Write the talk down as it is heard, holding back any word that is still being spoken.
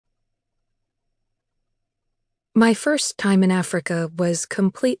My first time in Africa was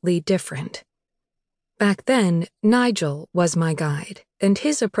completely different. Back then, Nigel was my guide, and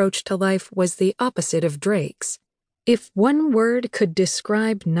his approach to life was the opposite of Drake's. If one word could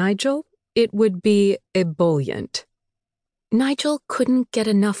describe Nigel, it would be ebullient. Nigel couldn't get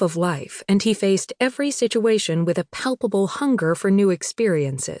enough of life, and he faced every situation with a palpable hunger for new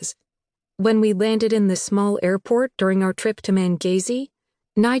experiences. When we landed in the small airport during our trip to Mangazi,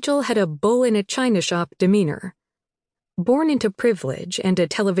 Nigel had a bull-in-a-china-shop demeanor. Born into privilege and a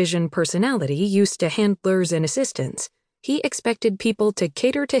television personality used to handlers and assistants, he expected people to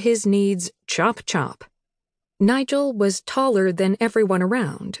cater to his needs chop-chop. Nigel was taller than everyone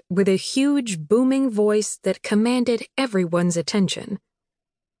around, with a huge booming voice that commanded everyone's attention.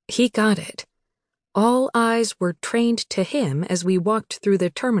 He got it. All eyes were trained to him as we walked through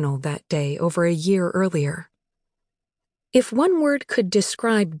the terminal that day over a year earlier. If one word could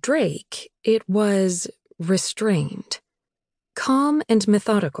describe Drake, it was restrained. Calm and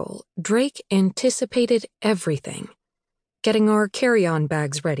methodical, Drake anticipated everything. Getting our carry-on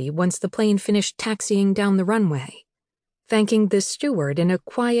bags ready once the plane finished taxiing down the runway, thanking the steward in a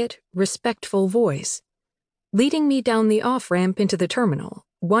quiet, respectful voice, leading me down the off-ramp into the terminal,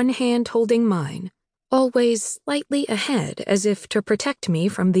 one hand holding mine, always slightly ahead as if to protect me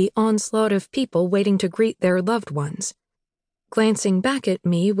from the onslaught of people waiting to greet their loved ones, glancing back at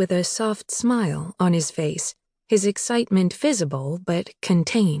me with a soft smile on his face, his excitement visible but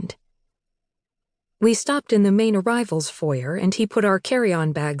contained. We stopped in the main arrivals foyer, and he put our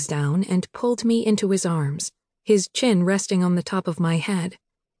carry-on bags down and pulled me into his arms, his chin resting on the top of my head.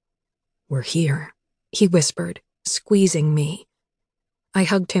 "We're here," he whispered, squeezing me. I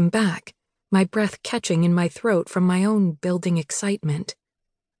hugged him back, my breath catching in my throat from my own building excitement.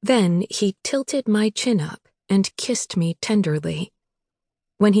 Then he tilted my chin up and kissed me tenderly.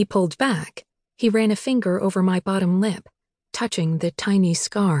 When he pulled back, he ran a finger over my bottom lip, touching the tiny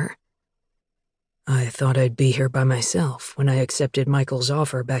scar. "I thought I'd be here by myself when I accepted Michael's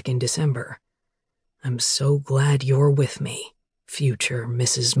offer back in December. I'm so glad you're with me, future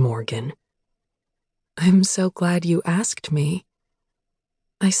Mrs. Morgan." "I'm so glad you asked me."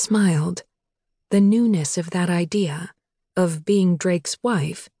 I smiled. The newness of that idea, of being Drake's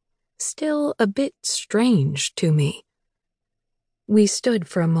wife, still a bit strange to me. We stood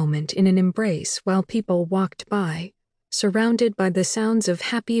for a moment in an embrace while people walked by, surrounded by the sounds of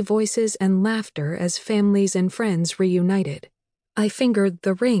happy voices and laughter as families and friends reunited. I fingered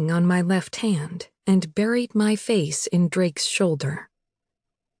the ring on my left hand and buried my face in Drake's shoulder.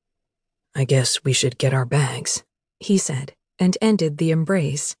 "I guess we should get our bags," he said, and ended the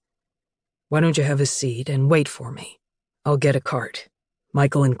embrace. "Why don't you have a seat and wait for me? I'll get a cart.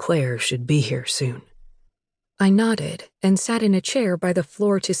 Michael and Claire should be here soon." I nodded and sat in a chair by the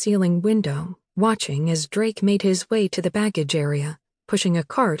floor-to-ceiling window, watching as Drake made his way to the baggage area, pushing a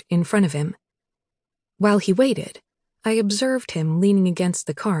cart in front of him. While he waited, I observed him leaning against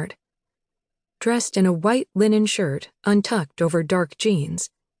the cart. Dressed in a white linen shirt, untucked over dark jeans,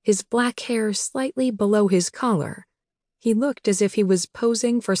 his black hair slightly below his collar, he looked as if he was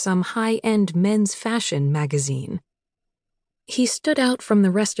posing for some high-end men's fashion magazine. He stood out from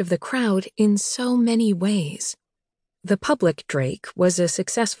the rest of the crowd in so many ways. The public Drake was a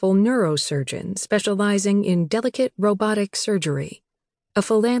successful neurosurgeon specializing in delicate robotic surgery, a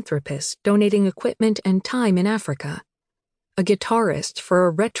philanthropist donating equipment and time in Africa, a guitarist for a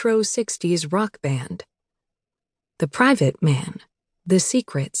retro 60s rock band. The private man, the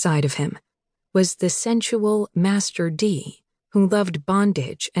secret side of him, was the sensual Master D, who loved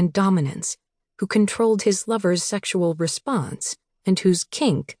bondage and dominance, who controlled his lover's sexual response, and whose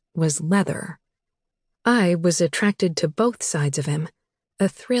kink was leather. I was attracted to both sides of him, a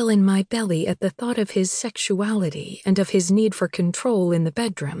thrill in my belly at the thought of his sexuality and of his need for control in the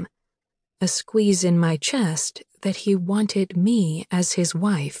bedroom, a squeeze in my chest that he wanted me as his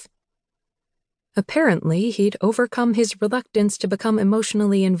wife. Apparently, he'd overcome his reluctance to become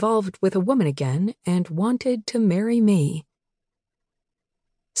emotionally involved with a woman again and wanted to marry me.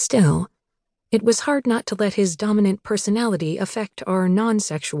 Still, it was hard not to let his dominant personality affect our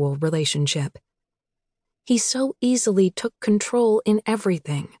non-sexual relationship. He so easily took control in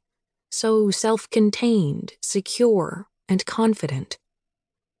everything, so self-contained, secure, and confident.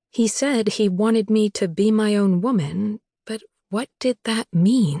 He said he wanted me to be my own woman, but what did that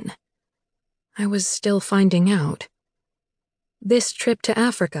mean? I was still finding out. This trip to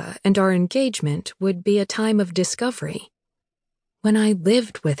Africa and our engagement would be a time of discovery. When I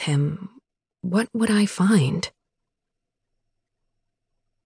lived with him, what would I find?